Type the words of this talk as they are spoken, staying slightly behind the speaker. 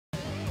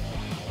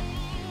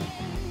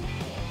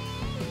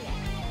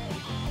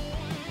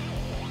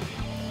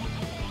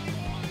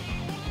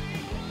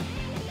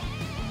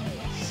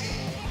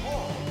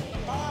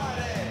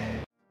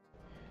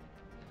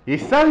E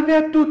salve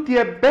a tutti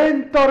e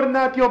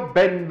bentornati o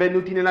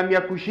benvenuti nella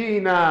mia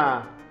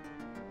cucina!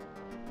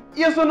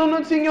 Io sono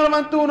un signor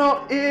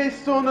 91 e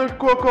sono il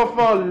cuoco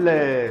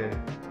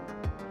folle!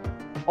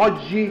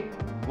 Oggi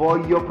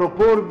voglio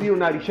proporvi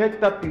una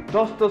ricetta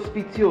piuttosto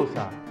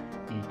sfiziosa,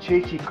 i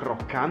ceci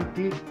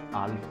croccanti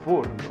al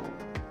forno.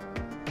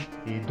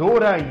 Ed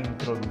ora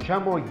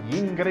introduciamo gli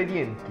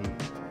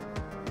ingredienti.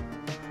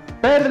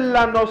 Per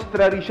la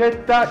nostra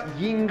ricetta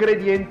gli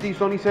ingredienti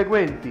sono i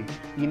seguenti.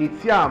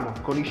 Iniziamo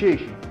con i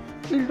ceci.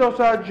 Il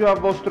dosaggio a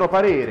vostro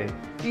parere.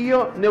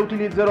 Io ne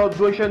utilizzerò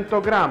 200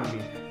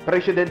 grammi,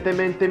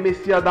 precedentemente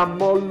messi ad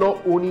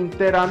ammollo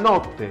un'intera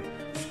notte,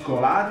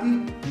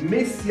 scolati,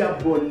 messi a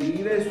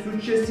bollire e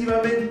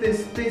successivamente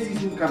stesi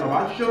su un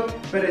canovaccio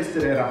per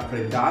essere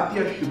raffreddati,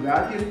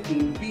 asciugati e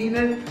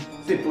infine,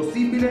 se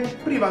possibile,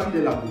 privati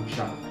della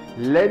buccia.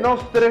 Le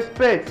nostre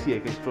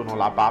spezie, che sono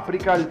la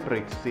paprika, il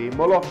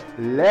prezzemolo,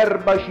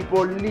 l'erba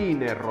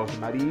cipollina, il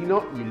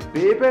rosmarino, il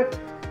pepe,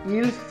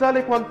 il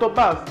sale quanto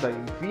basta,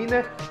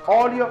 infine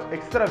olio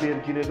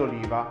extravergine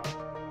d'oliva.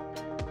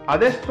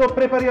 Adesso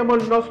prepariamo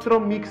il nostro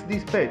mix di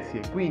spezie,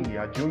 quindi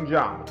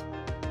aggiungiamo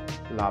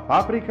la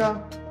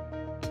paprika,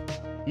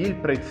 il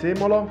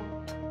prezzemolo,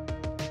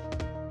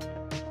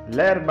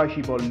 l'erba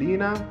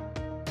cipollina,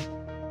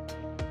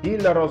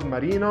 il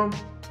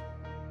rosmarino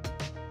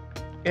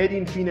ed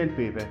infine il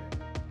pepe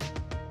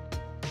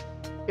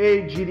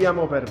e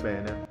giriamo per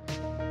bene.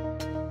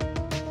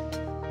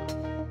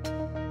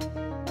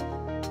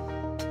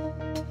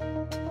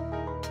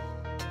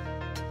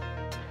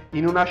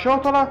 In una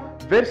ciotola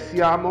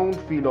versiamo un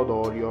filo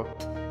d'olio.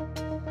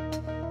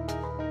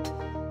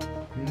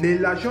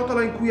 Nella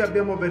ciotola in cui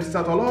abbiamo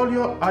versato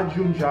l'olio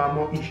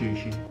aggiungiamo i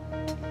ceci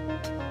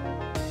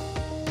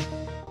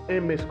e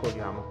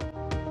mescoliamo.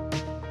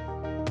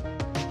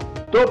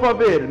 Dopo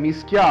aver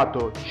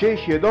mischiato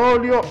ceci ed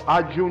olio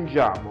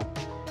aggiungiamo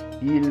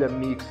il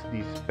mix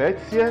di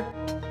spezie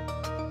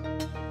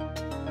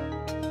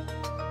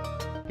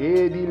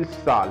ed il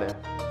sale.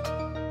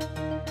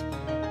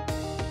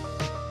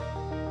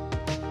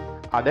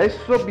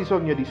 Adesso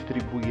bisogna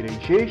distribuire i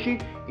ceci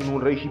in un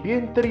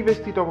recipiente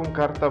rivestito con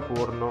carta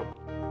forno.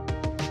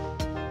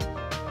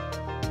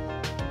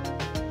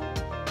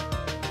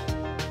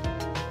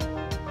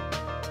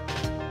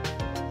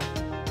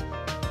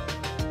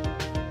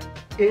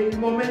 È il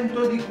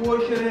momento di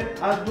cuocere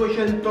a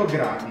 200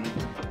 gradi.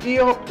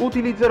 Io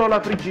utilizzerò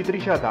la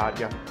friggitrice ad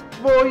aria.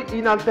 Voi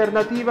in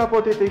alternativa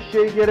potete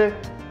scegliere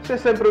se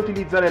sempre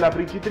utilizzare la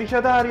friggitrice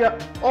ad aria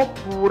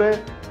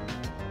oppure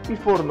il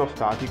forno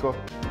statico.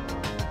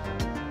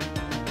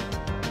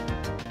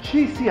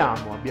 Ci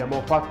siamo,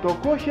 abbiamo fatto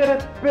cuocere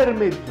per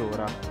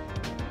mezz'ora.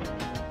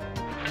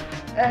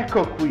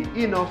 Ecco qui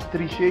i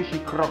nostri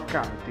ceci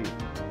croccanti.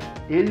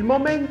 È il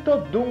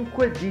momento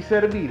dunque di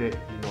servire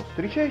i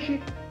nostri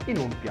ceci in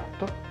un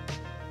piatto.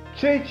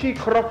 Ceci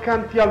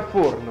croccanti al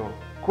forno,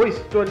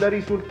 questo è il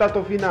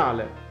risultato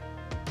finale.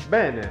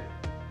 Bene,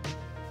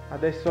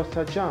 adesso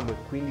assaggiamo e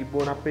quindi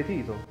buon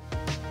appetito.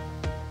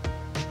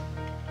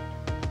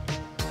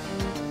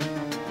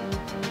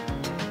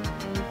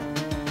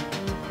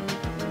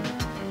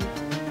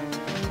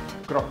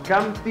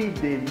 Croccanti,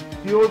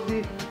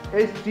 deliziosi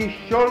e si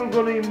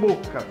sciolgono in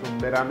bocca, sono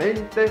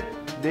veramente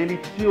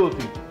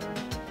deliziosi.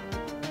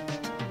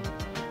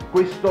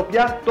 Questo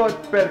piatto è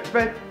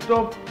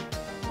perfetto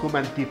come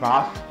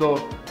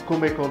antipasto,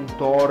 come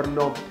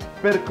contorno,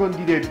 per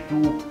condire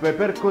zuppe,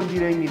 per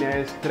condire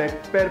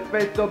minestre,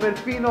 perfetto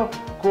perfino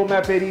come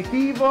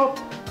aperitivo,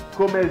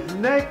 come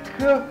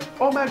snack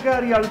o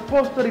magari al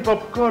posto di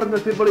popcorn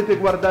se volete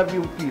guardarvi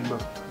un film.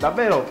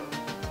 Davvero,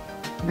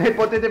 ne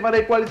potete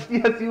fare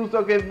qualsiasi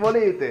uso che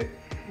volete.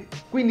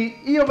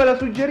 Quindi io ve la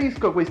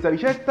suggerisco questa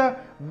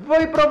ricetta,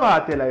 voi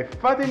provatela e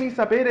fatemi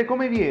sapere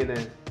come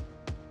viene.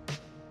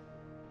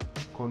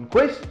 Con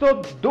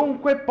questo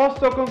dunque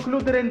posso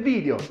concludere il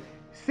video.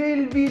 Se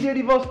il video è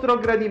di vostro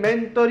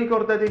gradimento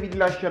ricordatevi di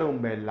lasciare un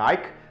bel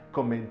like,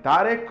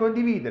 commentare e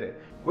condividere.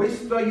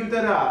 Questo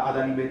aiuterà ad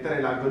alimentare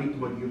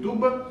l'algoritmo di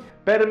YouTube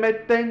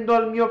permettendo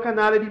al mio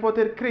canale di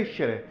poter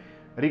crescere.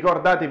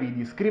 Ricordatevi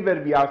di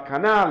iscrivervi al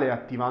canale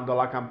attivando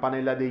la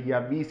campanella degli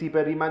avvisi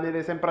per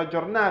rimanere sempre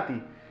aggiornati.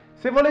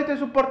 Se volete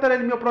supportare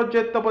il mio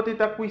progetto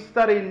potete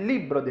acquistare il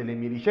libro delle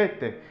mie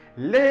ricette,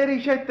 le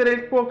ricette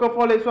del cuoco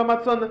folle su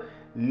Amazon,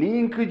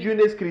 link giù in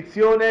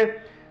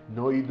descrizione.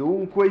 Noi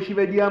dunque ci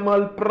vediamo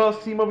al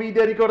prossimo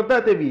video,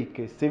 ricordatevi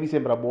che se vi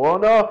sembra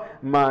buono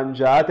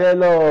mangiatelo!